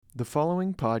The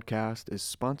following podcast is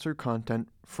sponsored content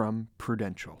from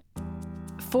Prudential.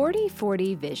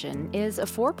 4040 Vision is a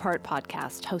 4-part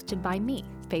podcast hosted by me,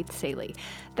 Faith Saley,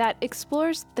 that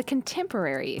explores the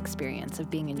contemporary experience of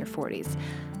being in your 40s.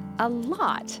 A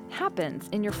lot happens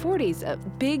in your 40s.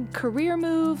 Big career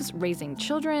moves, raising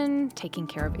children, taking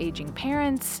care of aging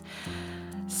parents,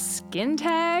 skin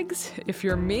tags, if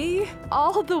you're me,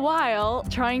 all the while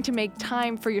trying to make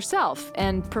time for yourself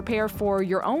and prepare for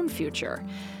your own future.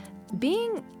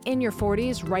 Being in your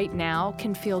 40s right now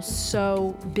can feel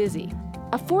so busy.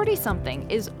 A 40-something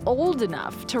is old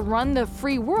enough to run the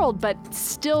free world, but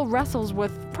still wrestles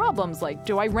with problems like,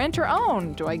 do I rent or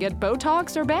own? Do I get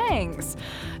Botox or bangs?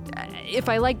 If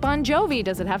I like Bon Jovi,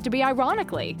 does it have to be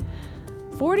ironically?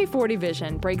 4040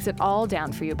 Vision breaks it all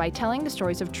down for you by telling the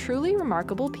stories of truly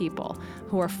remarkable people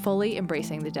who are fully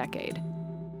embracing the decade.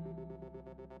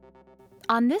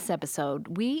 On this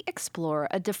episode, we explore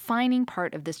a defining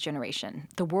part of this generation,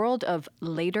 the world of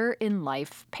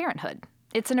later-in-life parenthood.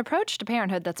 It's an approach to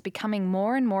parenthood that's becoming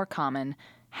more and more common,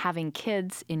 having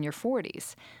kids in your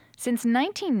 40s. Since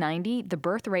 1990, the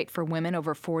birth rate for women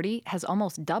over 40 has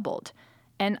almost doubled.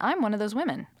 And I'm one of those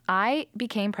women. I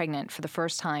became pregnant for the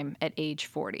first time at age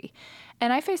 40.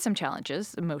 And I faced some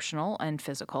challenges, emotional and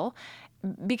physical,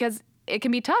 because it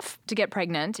can be tough to get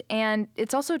pregnant, and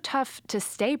it's also tough to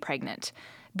stay pregnant.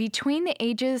 Between the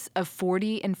ages of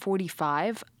 40 and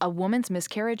 45, a woman's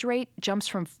miscarriage rate jumps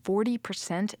from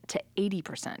 40% to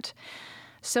 80%.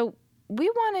 So we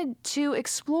wanted to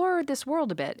explore this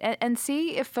world a bit and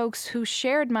see if folks who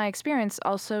shared my experience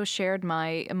also shared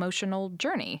my emotional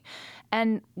journey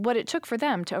and what it took for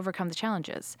them to overcome the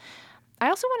challenges. I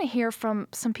also want to hear from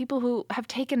some people who have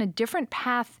taken a different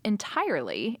path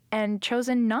entirely and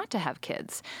chosen not to have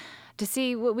kids, to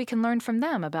see what we can learn from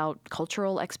them about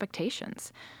cultural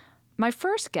expectations. My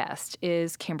first guest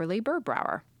is Kimberly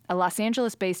Birbrower, a Los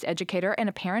Angeles-based educator and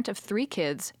a parent of 3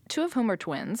 kids, 2 of whom are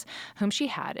twins, whom she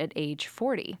had at age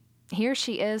 40. Here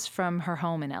she is from her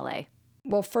home in LA.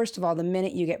 Well, first of all, the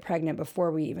minute you get pregnant, before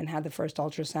we even had the first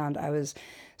ultrasound, I was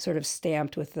sort of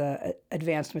stamped with the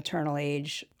advanced maternal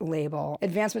age label.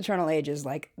 Advanced maternal age is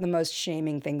like the most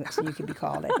shaming thing that you could be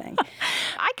called, I think.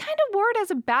 I kind of wore it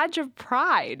as a badge of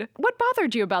pride. What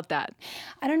bothered you about that?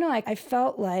 I don't know. I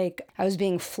felt like I was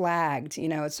being flagged. You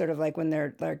know, it's sort of like when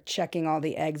they're checking all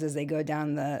the eggs as they go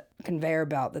down the conveyor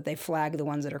belt, that they flag the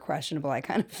ones that are questionable. I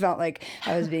kind of felt like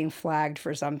I was being flagged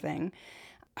for something.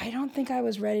 I don't think I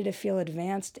was ready to feel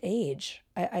advanced age.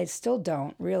 I still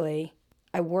don't, really.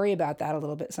 I worry about that a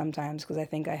little bit sometimes because I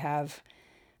think I have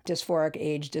dysphoric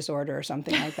age disorder or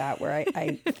something like that, where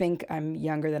I think I'm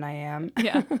younger than I am.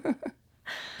 Yeah.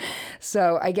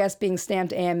 So I guess being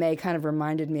stamped AMA kind of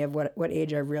reminded me of what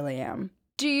age I really am.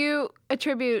 Do you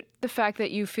attribute the fact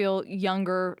that you feel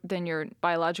younger than your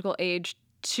biological age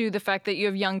to the fact that you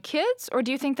have young kids, or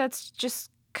do you think that's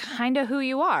just kind of who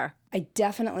you are? I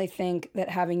definitely think that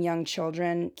having young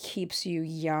children keeps you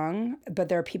young, but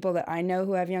there are people that I know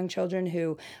who have young children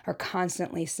who are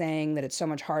constantly saying that it's so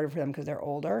much harder for them because they're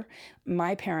older.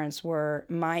 My parents were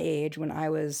my age when I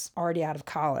was already out of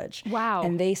college. Wow.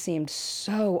 And they seemed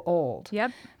so old.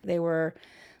 Yep. They were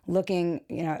looking,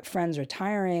 at friends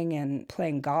retiring and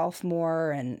playing golf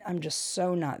more, and I'm just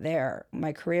so not there.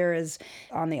 My career is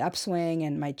on the upswing,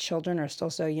 and my children are still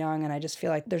so young, and I just feel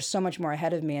like there's so much more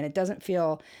ahead of me, and it doesn't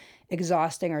feel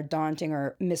exhausting or daunting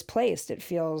or misplaced. It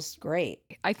feels great.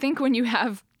 I think when you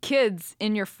have kids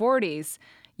in your 40s,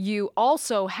 you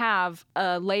also have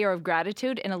a layer of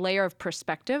gratitude and a layer of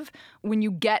perspective when you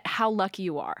get how lucky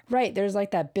you are. Right. There's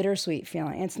like that bittersweet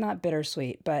feeling. It's not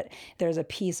bittersweet, but there's a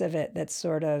piece of it that's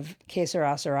sort of que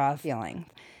sera, sera feeling.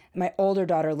 My older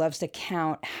daughter loves to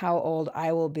count how old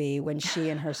I will be when she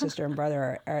and her sister and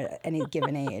brother are at any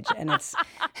given age. And it's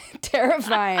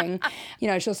terrifying.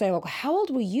 She'll say, well, how old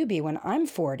will you be when I'm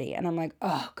 40? And I'm like,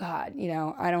 oh, God,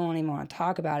 I don't even want to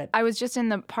talk about it. I was just in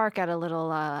the park at a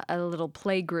little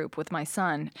play group with my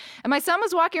son. And my son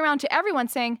was walking around to everyone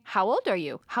saying, how old are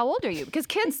you? How old are you? Because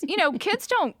kids, kids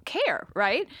don't care,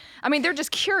 right? I mean, they're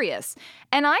just curious.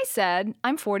 And I said,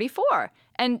 I'm 44.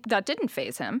 And that didn't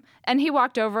faze him. And he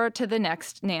walked over to the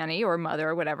next nanny or mother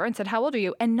or whatever and said, how old are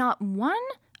you? And not one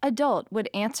adult would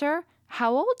answer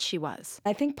how old she was.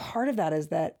 I think part of that is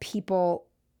that people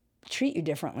treat you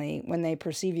differently when they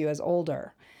perceive you as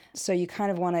older. So you kind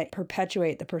of want to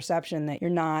perpetuate the perception that you're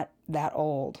not that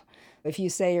old. If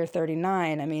you say you're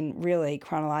 39, I mean, really,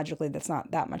 chronologically, that's not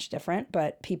that much different,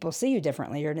 but people see you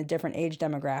differently. You're in a different age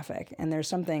demographic, and there's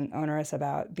something onerous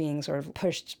about being sort of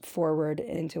pushed forward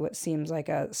into what seems like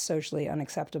a socially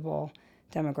unacceptable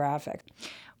demographic.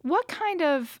 What kind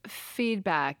of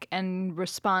feedback and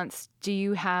response do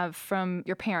you have from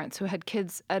your parents who had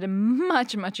kids at a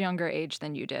much, much younger age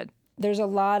than you did? There's a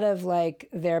lot of like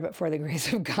there but for the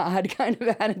grace of God kind of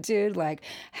attitude, like,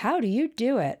 how do you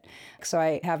do it? So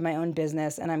I have my own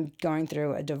business and I'm going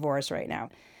through a divorce right now.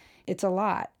 It's a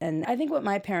lot. And I think what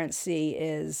my parents see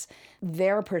is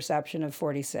their perception of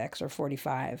 46 or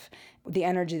 45, the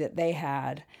energy that they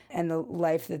had and the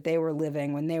life that they were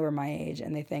living when they were my age.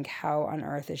 And they think, how on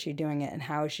earth is she doing it? And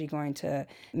how is she going to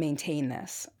maintain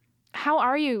this? How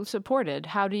are you supported?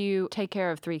 How do you take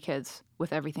care of 3 kids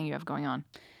with everything you have going on?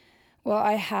 Well,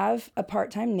 I have a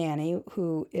part-time nanny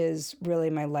who is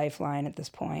really my lifeline at this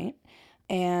point.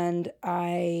 And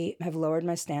I have lowered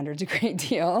my standards a great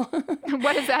deal.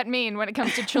 What does that mean when it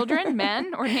comes to children,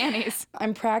 men, or nannies?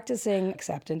 I'm practicing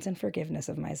acceptance and forgiveness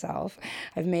of myself.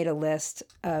 I've made a list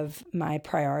of my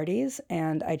priorities,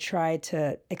 and I try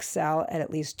to excel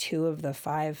at least 2 of the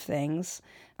 5 things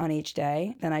on each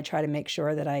day. Then I try to make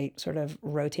sure that I sort of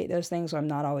rotate those things so I'm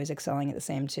not always excelling at the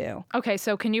same 2. Okay,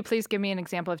 so can you please give me an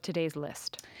example of today's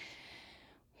list?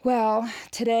 Well,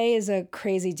 today is a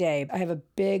crazy day. I have a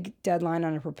big deadline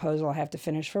on a proposal I have to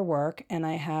finish for work, and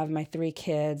I have my 3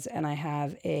 kids, and I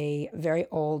have a very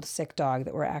old sick dog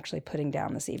that we're actually putting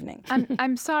down this evening.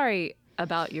 I'm sorry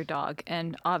about your dog,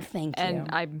 and Thank you. and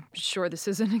I'm sure this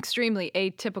is an extremely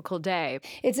atypical day.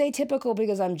 It's atypical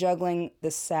because I'm juggling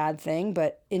this sad thing,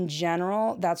 but in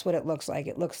general, that's what it looks like.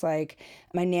 It looks like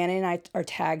my nanny and I are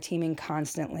tag teaming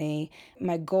constantly.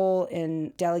 My goal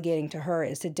in delegating to her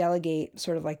is to delegate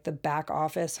sort of like the back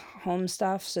office home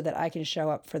stuff so that I can show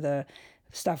up for the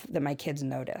stuff that my kids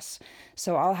notice.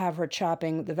 So I'll have her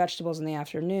chopping the vegetables in the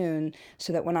afternoon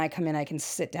so that when I come in, I can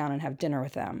sit down and have dinner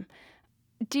with them.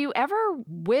 Do you ever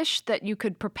wish that you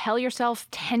could propel yourself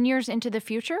 10 years into the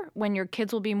future when your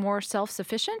kids will be more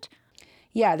self-sufficient?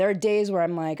 Yeah, there are days where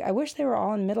I'm like, I wish they were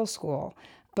all in middle school.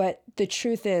 But the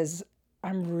truth is,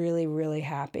 I'm really, really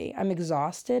happy. I'm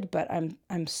exhausted, but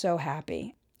I'm so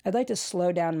happy. I'd like to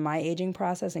slow down my aging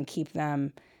process and keep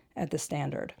them at the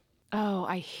standard. Oh,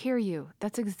 I hear you.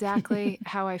 That's exactly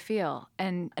how I feel.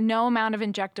 And no amount of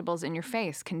injectables in your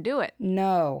face can do it.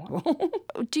 No.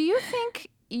 Do you think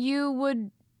you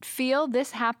would feel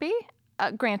this happy?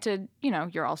 Granted,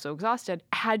 you're also exhausted.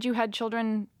 Had you had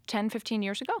children 10, 15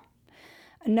 years ago?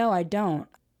 No, I don't.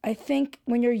 I think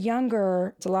when you're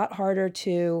younger, it's a lot harder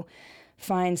to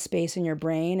find space in your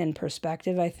brain and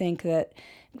perspective. I think that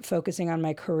focusing on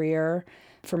my career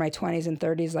for my 20s and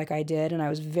 30s like I did, and I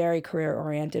was very career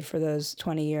oriented for those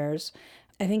 20 years,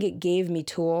 I think it gave me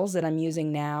tools that I'm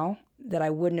using now that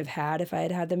I wouldn't have had if I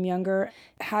had had them younger.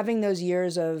 Having those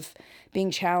years of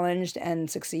being challenged and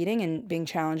succeeding and being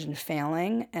challenged and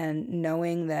failing and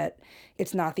knowing that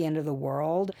it's not the end of the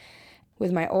world.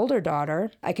 With my older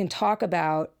daughter, I can talk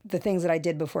about the things that I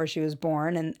did before she was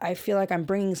born, and I feel like I'm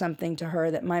bringing something to her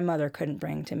that my mother couldn't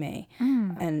bring to me.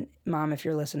 And Mom, if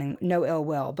you're listening, no ill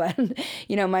will, but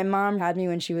my mom had me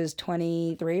when she was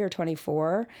 23 or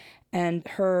 24, and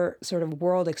her sort of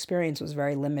world experience was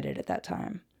very limited at that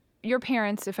time. Your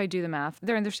parents, if I do the math,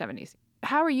 they're in their 70s.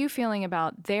 How are you feeling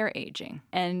about their aging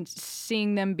and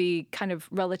seeing them be kind of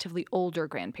relatively older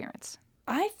grandparents?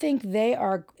 I think they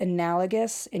are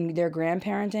analogous in their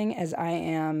grandparenting as I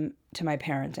am to my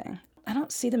parenting. I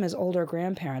don't see them as older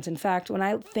grandparents. In fact, when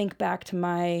I think back to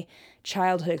my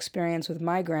childhood experience with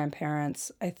my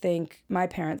grandparents, I think my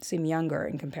parents seem younger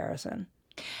in comparison.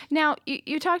 Now,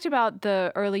 you talked about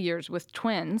the early years with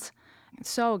twins.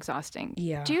 It's so exhausting.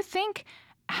 Yeah. Do you think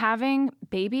having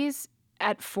babies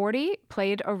at 40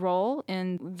 played a role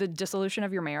in the dissolution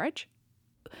of your marriage?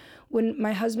 When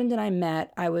my husband and I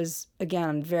met, I was,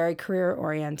 again, very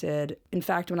career-oriented. In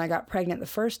fact, when I got pregnant the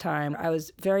first time, I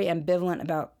was very ambivalent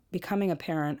about becoming a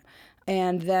parent.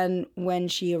 And then when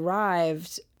she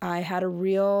arrived, I had a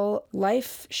real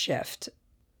life shift.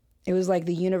 It was like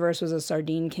the universe was a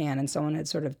sardine can and someone had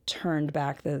sort of turned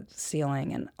back the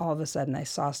ceiling, and all of a sudden I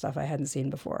saw stuff I hadn't seen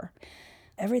before.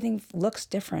 Everything looks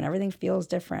different. Everything feels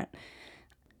different.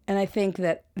 And I think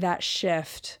that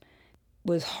shift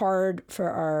was hard for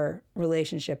our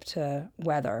relationship to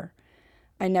weather.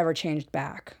 I never changed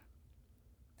back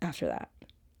after that.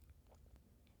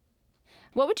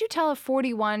 What would you tell a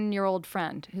 41-year-old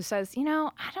friend who says, I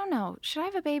don't know, should I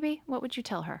have a baby? What would you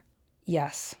tell her?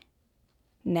 Yes.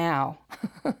 Now.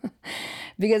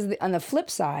 Because on the flip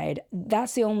side,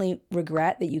 that's the only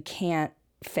regret that you can't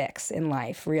fix in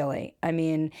life, really. I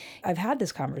mean, I've had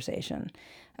this conversation.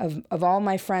 Of all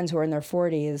my friends who are in their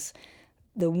 40s,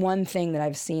 the one thing that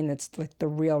I've seen that's like the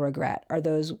real regret are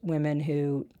those women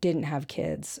who didn't have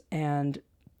kids and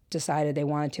decided they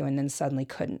wanted to and then suddenly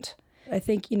couldn't. I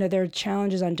think, there are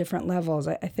challenges on different levels.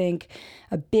 I think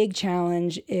a big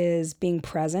challenge is being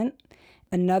present.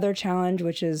 Another challenge,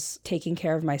 which is taking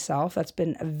care of myself. That's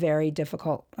been a very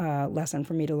difficult lesson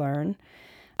for me to learn.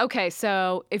 Okay,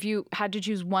 so if you had to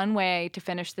choose one way to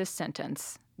finish this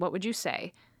sentence, what would you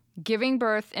say? Giving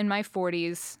birth in my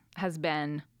 40s has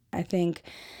been... I think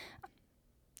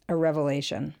a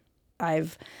revelation.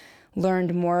 I've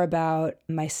learned more about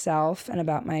myself and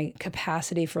about my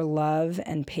capacity for love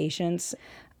and patience.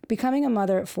 Becoming a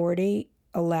mother at 40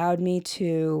 allowed me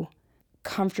to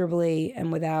comfortably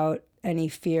and without any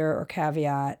fear or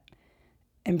caveat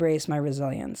embrace my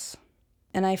resilience.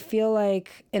 And I feel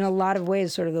like in a lot of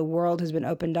ways, sort of the world has been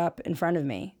opened up in front of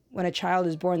me. When a child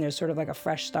is born, there's sort of like a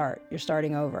fresh start. You're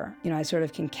starting over. I sort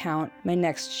of can count my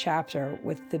next chapter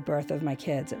with the birth of my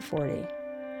kids at 40.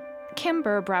 Kim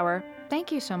Burr-Brower,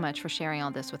 thank you so much for sharing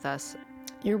all this with us.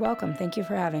 You're welcome. Thank you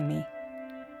for having me.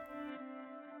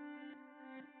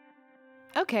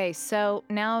 Okay, so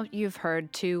now you've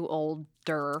heard two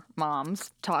older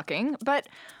moms talking, but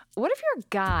what if you're a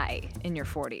guy in your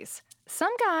 40s?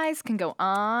 Some guys can go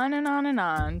on and on and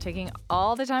on, taking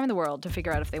all the time in the world to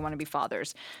figure out if they want to be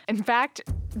fathers. In fact,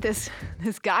 this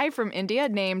guy from India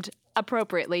named,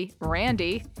 appropriately,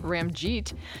 Randy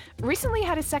Ramjeet, recently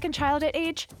had his second child at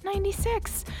age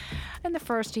 96, and the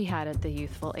first he had at the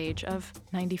youthful age of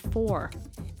 94.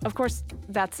 Of course,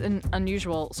 that's an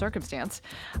unusual circumstance,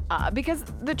 because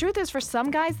the truth is, for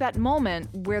some guys, that moment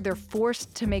where they're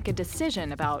forced to make a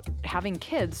decision about having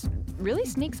kids really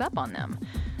sneaks up on them.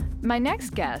 My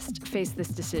next guest faced this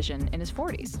decision in his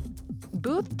 40s.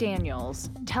 Booth Daniels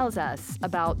tells us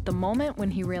about the moment when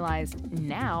he realized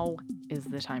now is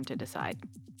the time to decide.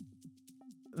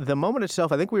 The moment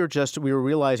itself, I think we were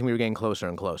realizing we were getting closer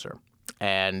and closer.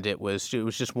 And it was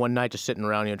just one night just sitting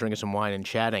around, drinking some wine and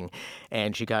chatting.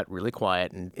 And she got really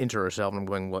quiet and into herself, and I'm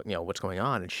going, what's going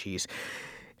on? And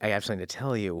I have something to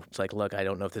tell you. It's like, look, I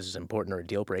don't know if this is important or a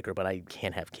deal breaker, but I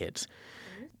can't have kids.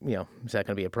 Is that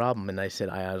going to be a problem? And I said,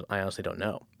 I honestly don't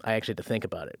know. I actually had to think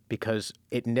about it because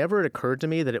it never occurred to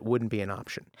me that it wouldn't be an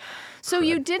option. So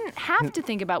you didn't have to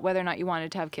think about whether or not you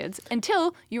wanted to have kids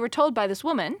until you were told by this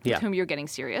woman, with whom you're getting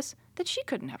serious, that she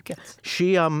couldn't have kids.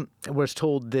 She was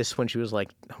told this when she was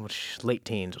late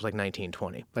teens. It was like 19,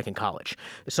 20, like in college.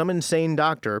 Some insane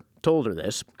doctor told her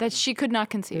this. That she could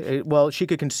not conceive. Well, she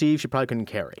could conceive. She probably couldn't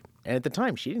carry. And at the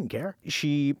time, she didn't care.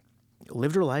 She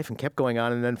lived her life and kept going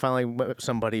on, and then finally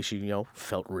somebody she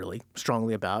felt really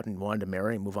strongly about and wanted to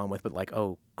marry and move on with, but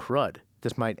oh crud,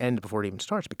 this might end before it even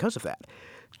starts because of that.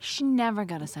 She never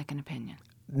got a second opinion.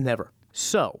 Never.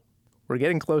 So we're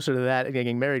getting closer to that and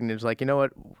getting married, and it's like, you know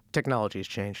what, technology has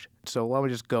changed, so why don't we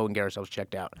just go and get ourselves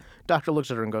checked out? Doctor looks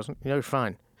at her and goes, you're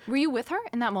fine. Were you with her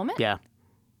in that moment? Yeah.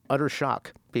 Utter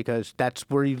shock, because that's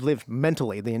where you lived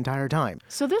mentally the entire time.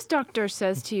 So this doctor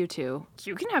says to you two,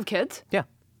 you can have kids. Yeah.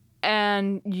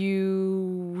 And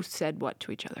you said what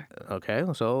to each other? Okay,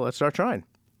 so let's start trying.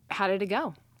 How did it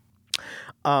go?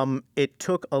 It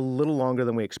took a little longer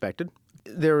than we expected.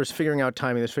 There was figuring out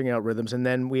timing, there's figuring out rhythms, and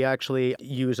then we actually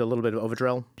used a little bit of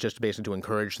Ovidrel just basically to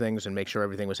encourage things and make sure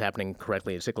everything was happening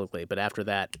correctly and cyclically. But after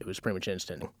that, it was pretty much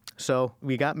instant. So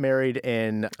we got married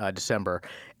in December,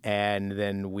 and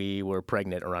then we were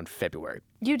pregnant around February.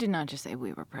 You did not just say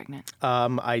we were pregnant.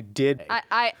 I did.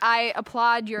 I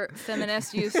applaud your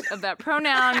feminist use of that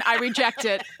pronoun. I reject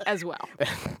it as well.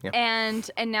 Yeah. And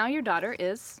now your daughter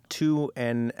is?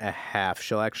 2.5.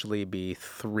 She'll actually be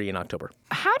 3 in October.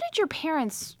 How did your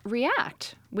parents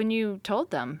react when you told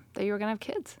them that you were going to have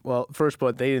kids? Well, first,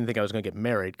 but they didn't think I was going to get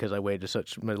married because I waited to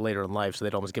such later in life, so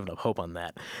they'd almost given up hope on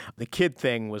that. The kid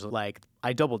thing was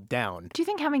I doubled down. Do you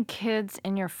think having kids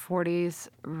in your 40s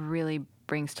really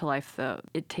brings to life the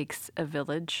 "it takes a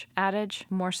village" adage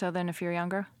more so than if you're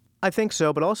younger? I think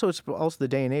so, but also it's also the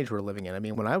day and age we're living in. I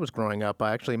mean, when I was growing up,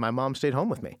 my mom stayed home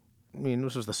with me. I mean,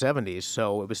 this was the 70s,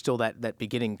 so it was still that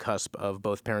beginning cusp of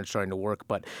both parents starting to work,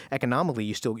 but economically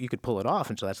you could pull it off,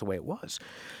 and so that's the way it was.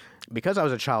 Because I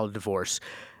was a child of divorce,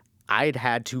 I'd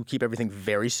had to keep everything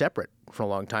very separate for a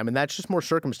long time, and that's just more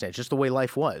circumstance, just the way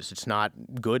life was. It's not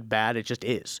good, bad, it just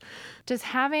is. Does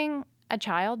having a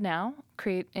child now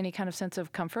create any kind of sense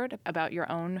of comfort about your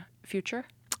own future?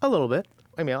 A little bit.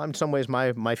 I mean, in some ways,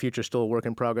 my future's still a work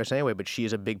in progress anyway, but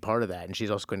she's a big part of that, and she's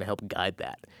also going to help guide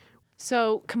that.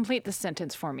 So complete the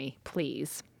sentence for me,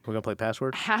 please. We're going to play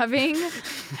password? Having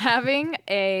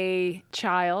a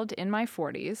child in my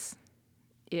 40s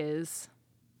is...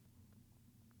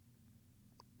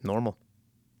 normal.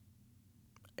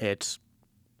 It's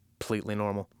completely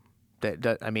normal.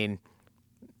 I mean,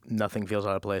 nothing feels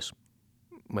out of place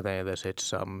with any of this. It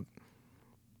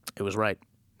was right.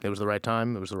 It was the right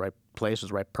time. It was the right place, was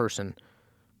the right person.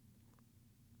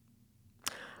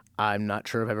 I'm not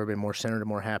sure if I've ever been more centered or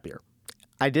more happier.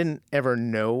 I didn't ever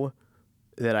know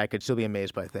that I could still be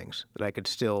amazed by things, that I could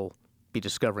still be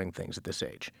discovering things at this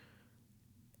age.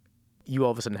 You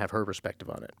all of a sudden have her perspective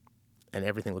on it, and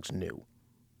everything looks new.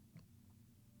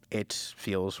 It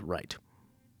feels right.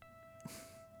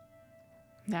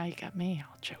 Now you got me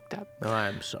all choked up. Oh,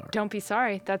 I'm sorry. Don't be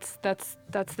sorry. That's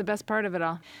the best part of it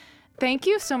all. Thank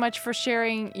you so much for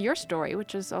sharing your story,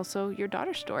 which is also your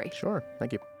daughter's story. Sure.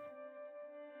 Thank you.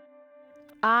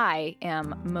 I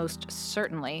am most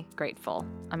certainly grateful.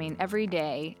 I mean, every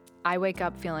day I wake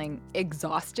up feeling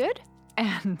exhausted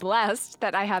and blessed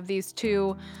that I have these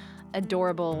two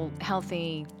adorable,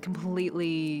 healthy,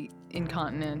 completely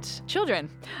incontinent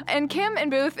children. And Kim and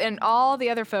Booth and all the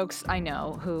other folks I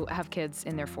know who have kids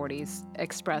in their 40s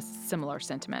express similar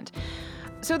sentiment.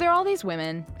 So there are all these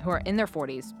women who are in their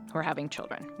 40s who are having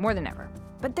children, more than ever.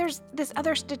 But there's this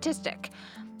other statistic.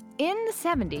 In the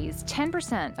 70s,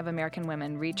 10% of American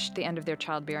women reached the end of their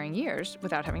childbearing years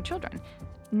without having children.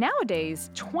 Nowadays,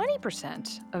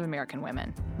 20% of American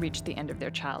women reach the end of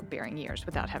their childbearing years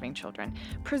without having children.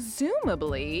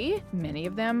 Presumably, many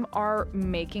of them are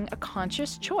making a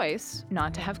conscious choice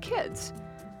not to have kids.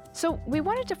 So we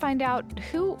wanted to find out,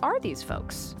 who are these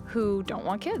folks who don't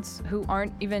want kids, who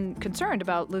aren't even concerned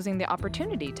about losing the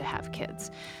opportunity to have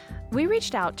kids? We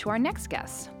reached out to our next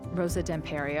guests, Rosa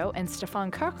D'Imperio and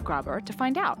Stefan Kirchgraber, to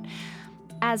find out.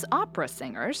 As opera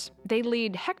singers, they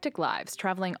lead hectic lives,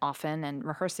 traveling often and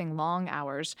rehearsing long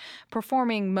hours,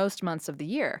 performing most months of the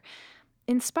year.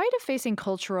 In spite of facing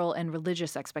cultural and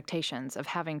religious expectations of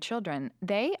having children,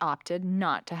 they opted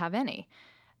not to have any.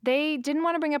 They didn't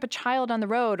want to bring up a child on the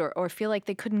road or feel like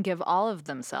they couldn't give all of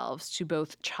themselves to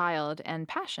both child and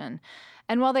passion.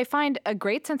 And while they find a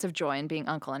great sense of joy in being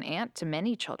uncle and aunt to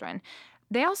many children,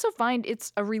 they also find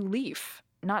it's a relief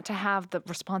not to have the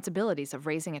responsibilities of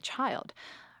raising a child.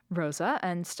 Rosa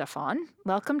and Stefan,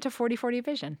 welcome to 40/40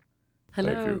 Vision.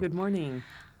 Hello, good morning.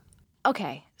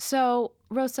 Okay, so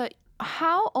Rosa,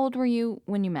 how old were you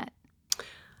when you met?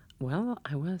 Well,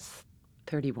 I was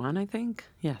 31, I think.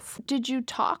 Yes. Did you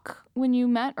talk when you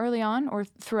met early on or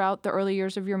throughout the early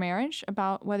years of your marriage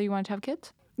about whether you wanted to have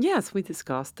kids? Yes, we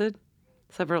discussed it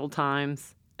several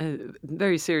times,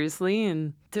 very seriously,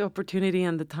 and the opportunity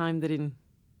and the time didn't.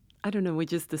 I don't know, we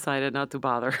just decided not to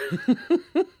bother.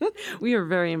 We are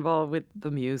very involved with the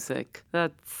music.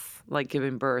 That's like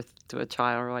giving birth to a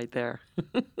child right there.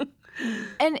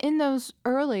 And in those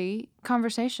early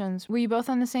conversations, were you both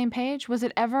on the same page? Was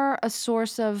it ever a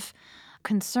source of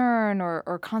concern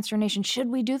or consternation? Should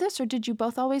we do this? Or did you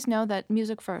both always know that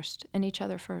music first and each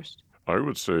other first? I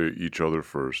would say each other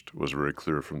first was very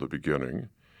clear from the beginning.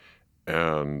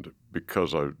 And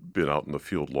because I've been out in the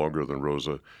field longer than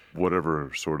Rosa,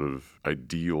 whatever sort of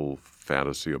ideal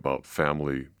fantasy about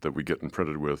family that we get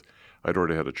imprinted with, I'd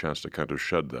already had a chance to kind of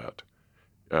shed that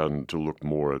and to look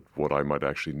more at what I might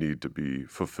actually need to be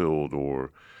fulfilled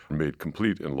or made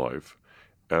complete in life.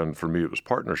 And for me, it was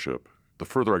partnership. The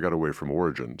further I got away from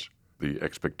origins, the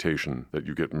expectation that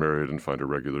you get married and find a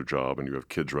regular job and you have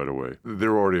kids right away,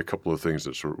 there were already a couple of things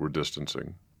that sort of were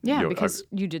distancing. Yeah, because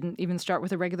you didn't even start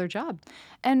with a regular job.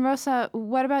 And Rosa,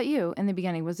 what about you in the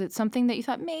beginning? Was it something that you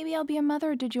thought, maybe I'll be a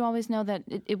mother? Or did you always know that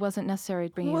it wasn't necessary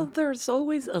to bring you? Well, there's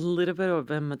always a little bit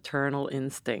of a maternal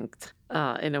instinct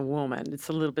in a woman. It's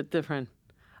a little bit different.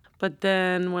 But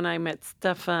then when I met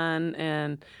Stefan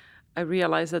and I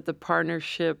realized that the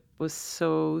partnership was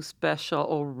so special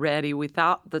already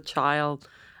without the child,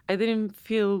 I didn't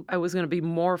feel I was going to be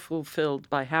more fulfilled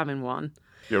by having one.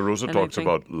 Yeah, Rosa And talks I think-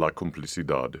 about la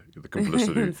complicidad, the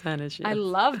complicity. In Spanish, I yes.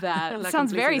 love that. La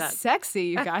Sounds very complicidad. sexy,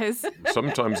 you guys.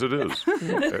 Sometimes it is.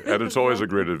 And it's always a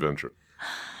great adventure.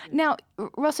 Now,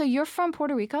 Rosa, you're from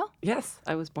Puerto Rico. Yes,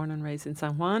 I was born and raised in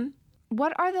San Juan.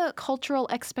 What are the cultural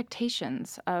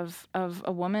expectations of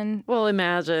a woman? Well,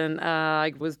 imagine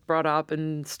I was brought up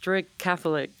in strict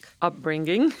Catholic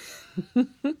upbringing.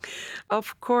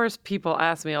 Of course, people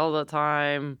ask me all the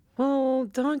time, well,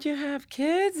 don't you have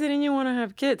kids? Didn't you want to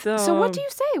have kids? So what do you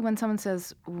say when someone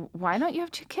says, why don't you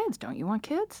have 2 kids? Don't you want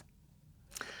kids?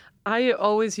 I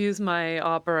always use my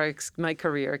my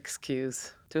career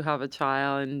excuse to have a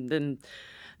child and then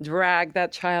drag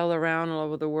that child around all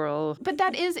over the world. But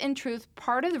that is, in truth,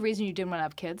 part of the reason you didn't want to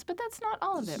have kids, but that's not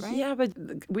all of it, right? Yeah, but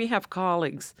we have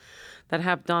colleagues that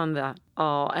have done that.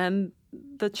 And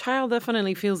the child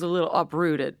definitely feels a little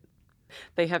uprooted.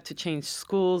 They have to change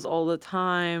schools all the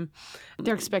time.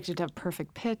 They're expected to have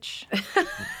perfect pitch.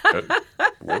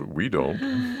 Well, we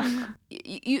don't.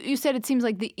 You said it seems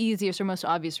like the easiest or most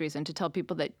obvious reason to tell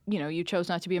people that, you chose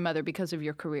not to be a mother because of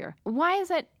your career. Why is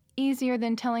that easier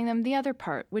than telling them the other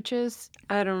part, which is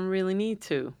I don't really need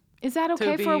to. is that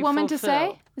okay for a be woman to say?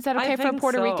 fulfilled. Is that I okay for a think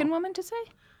Puerto so. Rican woman to say?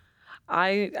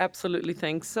 I absolutely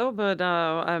think so, but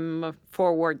I'm a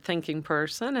forward-thinking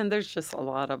person, and there's just a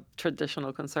lot of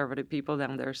traditional conservative people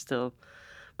down there still.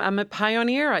 I'm a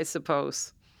pioneer, I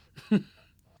suppose.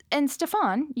 And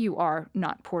Stefan, you are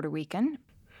not Puerto Rican.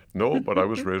 No, but I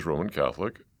was raised Roman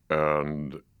Catholic,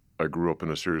 and I grew up in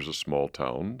a series of small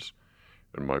towns.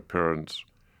 And my parents,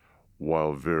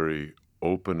 while very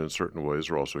open in certain ways,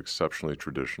 are also exceptionally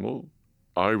traditional.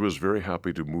 I was very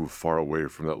happy to move far away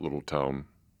from that little town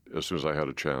as soon as I had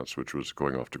a chance, which was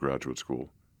going off to graduate school.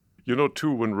 You know,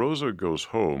 too, when Rosa goes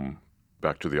home,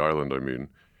 back to the island, I mean,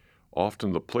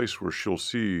 often the place where she'll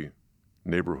see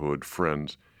neighborhood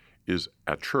friends is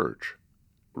at church.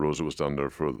 Rosa was down there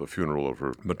for the funeral of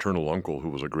her maternal uncle, who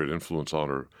was a great influence on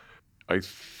her. I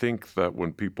think that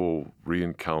when people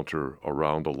re-encounter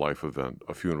around a life event,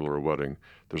 a funeral or a wedding,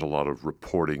 there's a lot of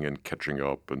reporting and catching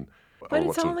up. And But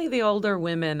it's only the older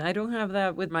women. I don't have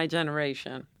that with my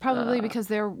generation. Probably because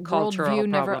their cultural worldview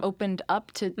never problem. opened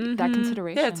up to that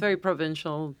consideration. Yeah, it's very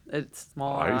provincial. It's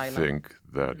small I island. think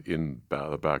that in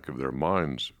the back of their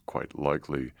minds, quite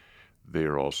likely, they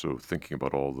are also thinking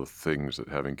about all the things that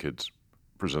having kids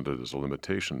presented as a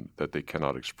limitation that they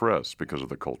cannot express because of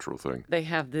the cultural thing. They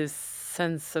have this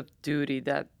sense of duty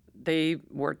that they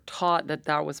were taught that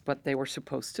that was what they were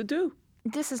supposed to do.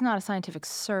 This is not a scientific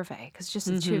survey because just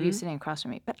the two of you sitting across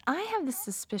from me. But I have this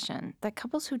suspicion that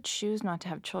couples who choose not to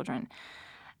have children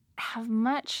have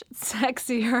much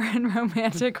sexier and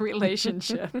romantic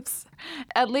relationships,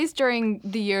 at least during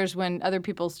the years when other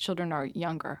people's children are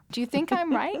younger. Do you think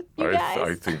I'm right, you guys?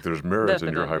 I think there's merit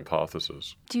in your Definitely.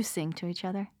 hypothesis. Do you sing to each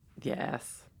other?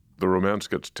 Yes. The romance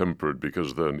gets tempered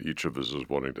because then each of us is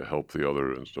wanting to help the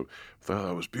other and stuff.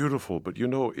 That was beautiful, but you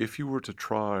know, if you were to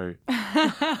try,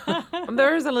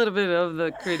 There is a little bit of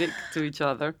the critic to each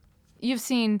other. You've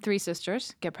seen three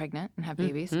sisters get pregnant and have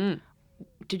babies.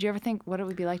 Did you ever think what it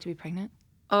would be like to be pregnant?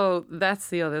 Oh, that's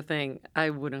the other thing. I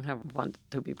wouldn't have wanted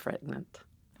to be pregnant.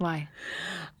 Why?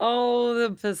 Oh,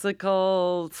 the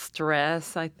physical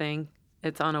stress, I think.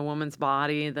 It's on a woman's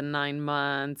body, the 9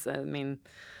 months. I mean,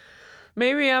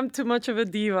 maybe I'm too much of a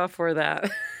diva for that.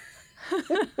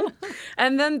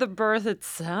 And then the birth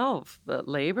itself, the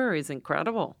labor is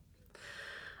incredible.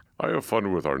 I have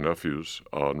fun with our nephews.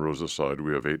 On Rosa's side,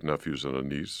 we have 8 nephews and a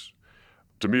niece.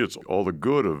 To me, it's all the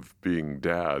good of being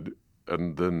dad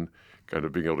and then kind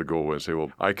of being able to go away and say,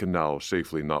 well, I can now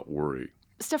safely not worry.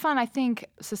 Stefan, I think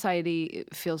society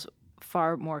feels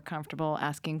far more comfortable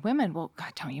asking women, well,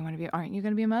 God, aren't you going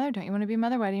to be a mother? Don't you want to be a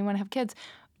mother? Why do you want to have kids?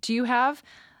 Do you have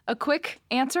a quick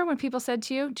answer when people said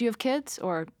to you, do you have kids?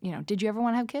 Or, did you ever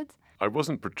want to have kids? I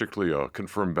wasn't particularly a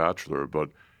confirmed bachelor, but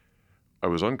I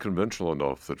was unconventional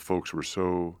enough that folks were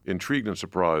so intrigued and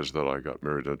surprised that I got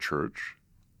married in a church.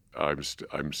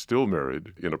 I'm still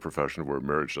married in a profession where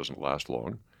marriage doesn't last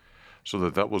long, so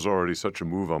that was already such a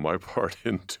move on my part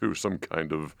into some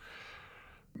kind of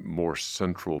more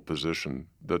central position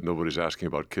that nobody's asking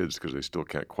about kids because they still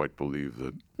can't quite believe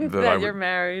that You're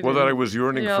married. Well, that and I was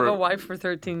yearning you for have a wife for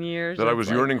 13 years. that I It's was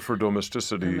like- yearning for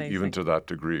domesticity amazing. even to that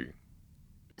degree.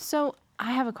 So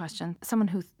I have a question. Someone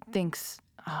who thinks,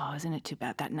 oh, isn't it too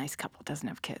bad that nice couple doesn't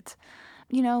have kids?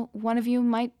 One of you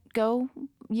might go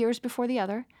years before the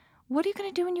other. What are you going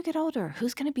to do when you get older?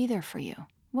 Who's going to be there for you?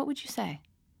 What would you say?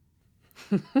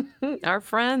 Our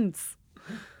friends,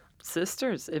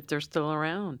 sisters, if they're still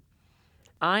around.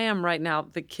 I am right now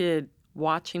the kid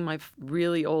watching my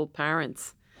really old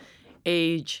parents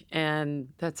age, and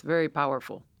that's very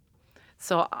powerful.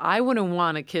 So I wouldn't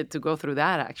want a kid to go through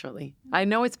that, actually. I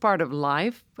know it's part of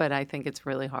life, but I think it's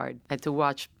really hard. And to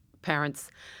watch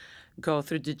parents go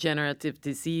through degenerative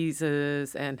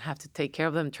diseases and have to take care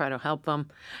of them, try to help them.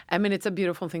 I mean, it's a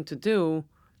beautiful thing to do,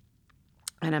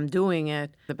 and I'm doing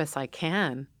it the best I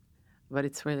can, but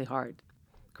it's really hard.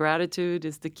 Gratitude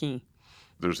is the key.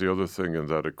 There's the other thing in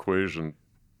that equation.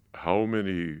 How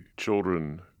many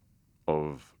children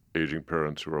of aging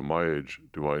parents who are my age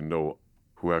do I know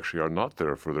who actually are not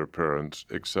there for their parents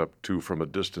except to, from a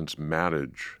distance,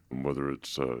 manage, whether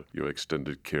it's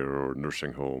extended care or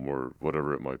nursing home or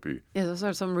whatever it might be. Yeah, those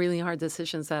are some really hard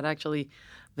decisions that actually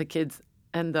the kids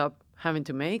end up having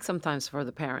to make sometimes for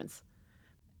the parents.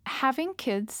 Having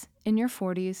kids in your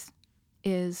 40s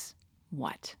is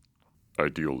what?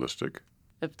 Idealistic.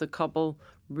 If the couple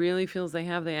really feels they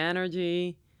have the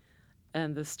energy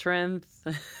and the strength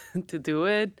to do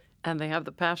it, and they have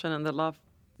the passion and the love,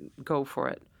 go for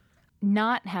it.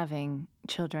 Not having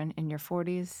children in your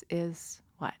 40s is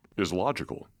what? Is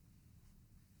logical.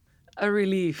 A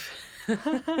relief.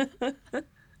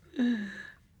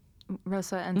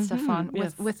 Rosa and Stefan,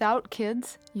 yes. without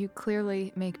kids, you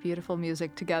clearly make beautiful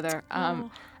music together.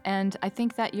 And I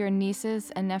think that your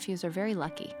nieces and nephews are very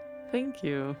lucky. Thank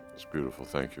you. It's beautiful.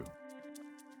 Thank you.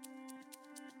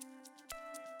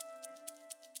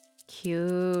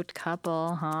 Cute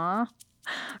couple, huh?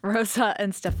 Rosa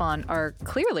and Stefan are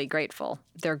clearly grateful.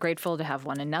 They're grateful to have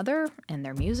one another and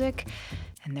their music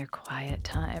and their quiet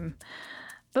time.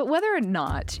 But whether or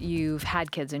not you've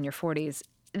had kids in your 40s,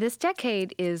 this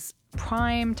decade is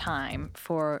prime time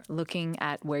for looking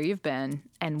at where you've been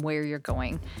and where you're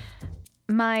going.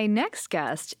 My next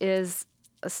guest is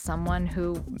someone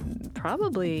who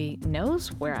probably knows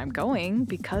where I'm going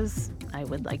because I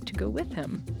would like to go with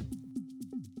him.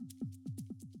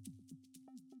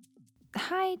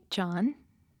 Hi, John.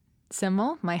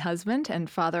 Simmel, my husband and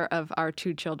father of our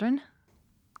 2 children.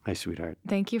 Hi, sweetheart.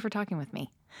 Thank you for talking with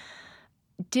me.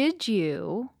 Did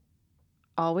you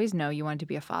always know you wanted to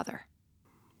be a father?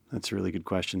 That's a really good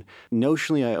question.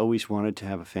 Notionally, I always wanted to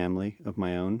have a family of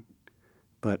my own,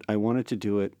 but I wanted to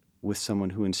do it with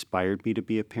someone who inspired me to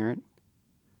be a parent.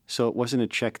 So it wasn't a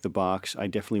check the box, I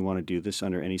definitely want to do this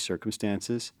under any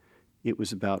circumstances. It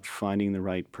was about finding the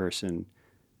right person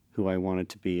who I wanted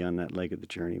to be on that leg of the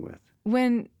journey with.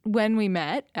 When we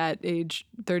met at age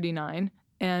 39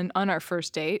 and on our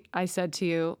first date, I said to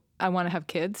you, I want to have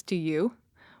kids. Do you?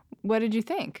 What did you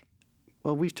think?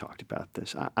 Well, we've talked about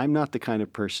this. I'm not the kind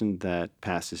of person that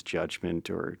passes judgment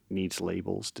or needs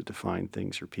labels to define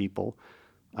things or people.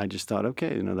 I just thought,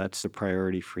 okay, that's a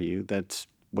priority for you. That's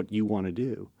what you want to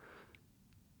do.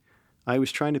 I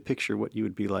was trying to picture what you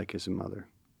would be like as a mother,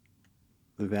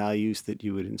 the values that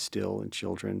you would instill in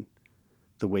children,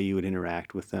 the way you would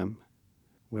interact with them,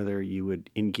 whether you would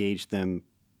engage them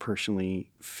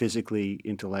personally, physically,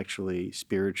 intellectually,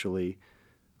 spiritually,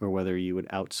 or whether you would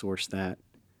outsource that.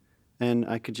 And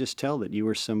I could just tell that you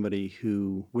were somebody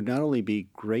who would not only be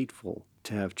grateful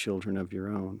to have children of your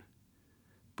own,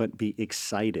 but be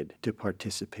excited to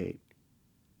participate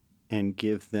and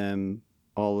give them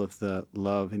all of the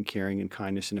love and caring and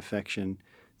kindness and affection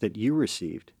that you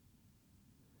received.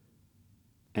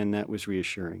 And that was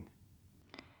reassuring.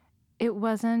 It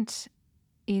wasn't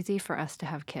easy for us to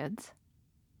have kids.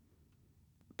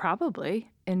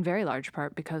 Probably in very large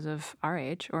part because of our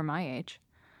age or my age.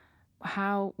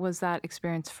 How was that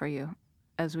experience for you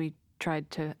as we tried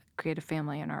to create a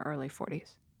family in our early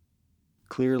 40s?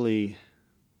 Clearly,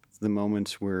 the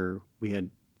moments where we had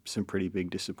some pretty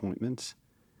big disappointments,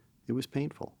 it was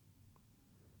painful.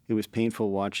 It was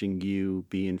painful watching you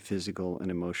be in physical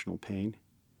and emotional pain.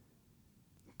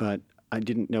 But I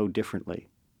didn't know differently.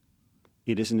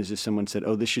 It isn't as if someone said,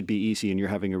 oh, this should be easy and you're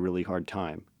having a really hard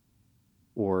time.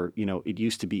 Or, it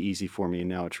used to be easy for me and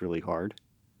now it's really hard.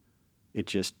 It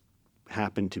just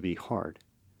happened to be hard.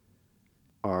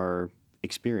 Our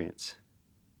experience.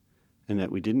 And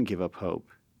that we didn't give up hope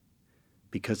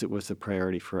because it was a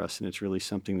priority for us and it's really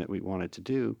something that we wanted to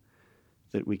do,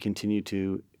 that we continue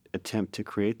to attempt to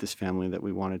create this family that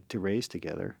we wanted to raise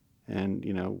together. And,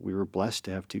 we were blessed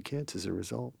to have 2 kids as a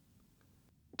result.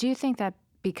 Do you think that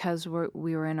because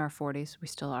we were in our 40s, we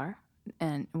still are,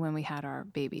 and when we had our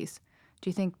babies, do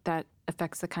you think that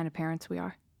affects the kind of parents we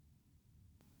are?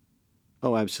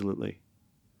 Oh, absolutely.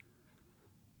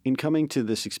 In coming to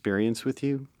this experience with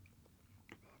you,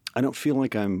 I don't feel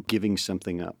like I'm giving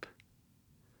something up.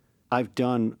 I've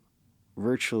done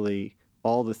virtually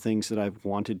all the things that I've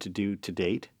wanted to do to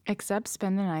date. Except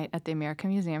spend the night at the American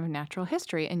Museum of Natural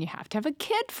History, and you have to have a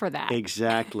kid for that.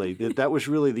 Exactly. That was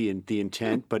really the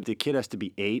intent, but the kid has to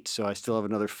be 8, so I still have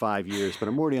another 5 years, but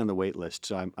I'm already on the wait list,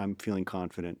 so I'm feeling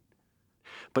confident.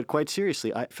 But quite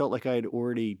seriously, I felt like I had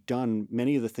already done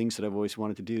many of the things that I've always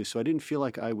wanted to do, so I didn't feel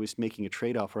like I was making a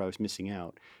trade-off or I was missing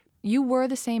out. You were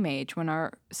the same age when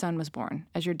our son was born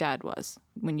as your dad was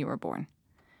when you were born.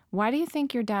 Why do you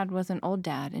think your dad was an old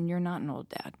dad and you're not an old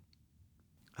dad?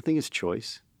 I think it's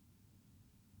choice.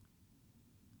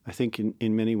 I think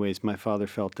in many ways my father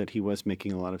felt that he was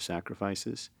making a lot of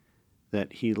sacrifices,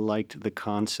 that he liked the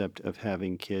concept of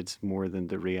having kids more than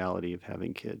the reality of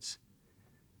having kids.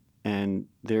 And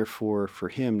therefore, for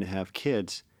him to have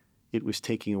kids, it was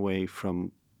taking away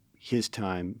from his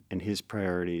time and his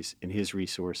priorities and his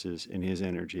resources and his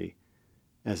energy,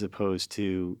 as opposed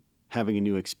to having a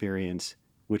new experience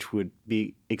which would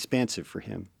be expansive for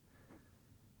him.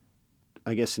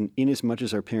 I guess in as much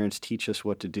as our parents teach us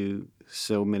what to do,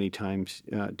 so many times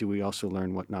do we also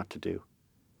learn what not to do.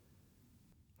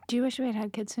 Do you wish we had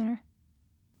had kids sooner?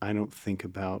 I don't think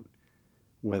about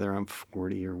whether I'm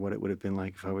 40 or what it would have been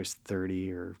like if I was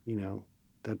 30 or,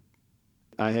 that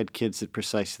I had kids at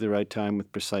precisely the right time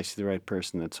with precisely the right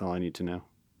person. That's all I need to know.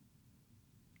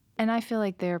 And I feel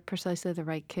like they're precisely the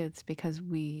right kids because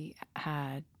we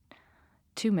had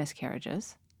 2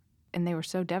 miscarriages and they were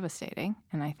so devastating.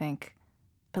 And I think,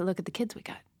 but look at the kids we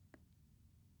got.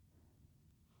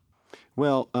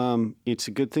 Well, it's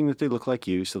a good thing that they look like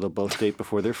you, so they'll both date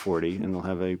before they're 40, and they'll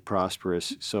have a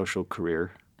prosperous social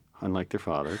career, unlike their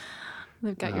father.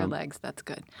 They've got your legs. That's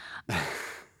good.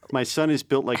 My son is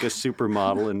built like a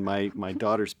supermodel, and my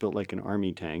daughter's built like an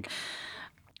army tank.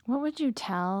 What would you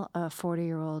tell a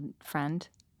 40-year-old friend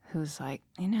who's like,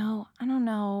 I don't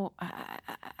know.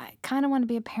 I kind of want to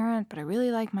be a parent, but I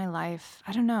really like my life.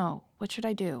 I don't know. What should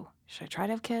I do? Should I try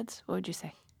to have kids? What would you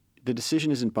say? The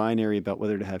decision isn't binary about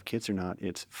whether to have kids or not.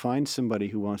 It's find somebody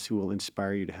who will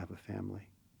inspire you to have a family.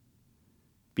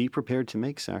 Be prepared to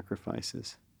make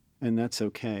sacrifices, and that's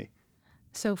okay.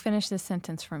 So finish this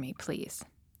sentence for me, please.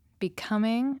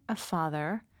 Becoming a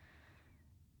father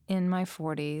in my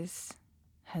 40s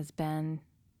has been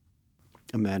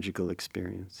a magical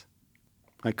experience.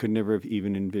 I could never have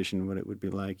even envisioned what it would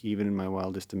be like, even in my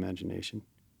wildest imagination.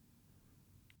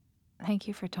 Thank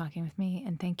you for talking with me,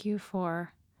 and thank you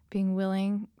for being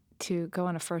willing to go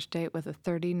on a first date with a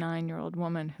 39-year-old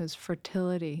woman whose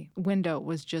fertility window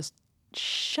was just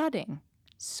shutting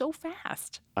so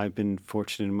fast. I've been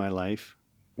fortunate in my life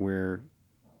where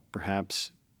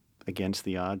perhaps against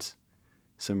the odds,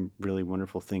 some really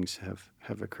wonderful things have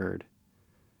occurred.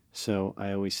 So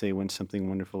I always say when something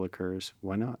wonderful occurs,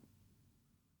 why not?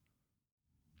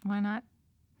 Why not?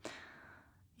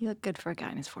 You look good for a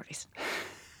guy in his 40s.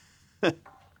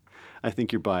 I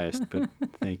think you're biased, but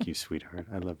thank you, sweetheart.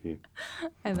 I love you.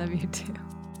 I love you too.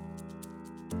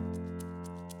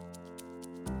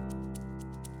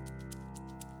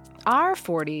 Our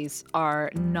 40s are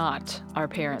not our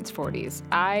parents' 40s.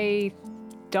 I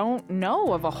don't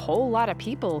know of a whole lot of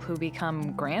people who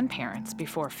become grandparents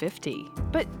before 50.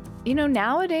 But,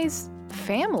 nowadays,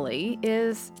 family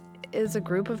is a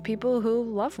group of people who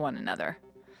love one another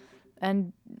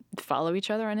and follow each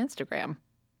other on Instagram.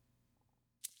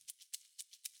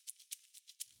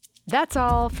 That's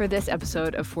all for this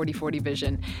episode of 4040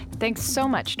 Vision. Thanks so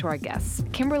much to our guests,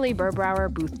 Kimberly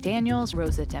Burbrower, Booth Daniels,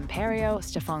 Rosa Temperio,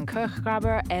 Stefan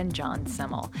Kirchgraber, and John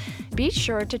Semmel. Be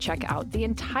sure to check out the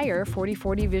entire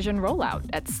 4040 Vision rollout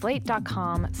at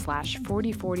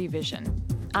slate.com/4040vision.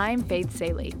 I'm Faith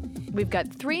Salie. We've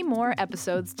got 3 more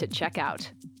episodes to check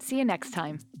out. See you next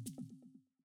time.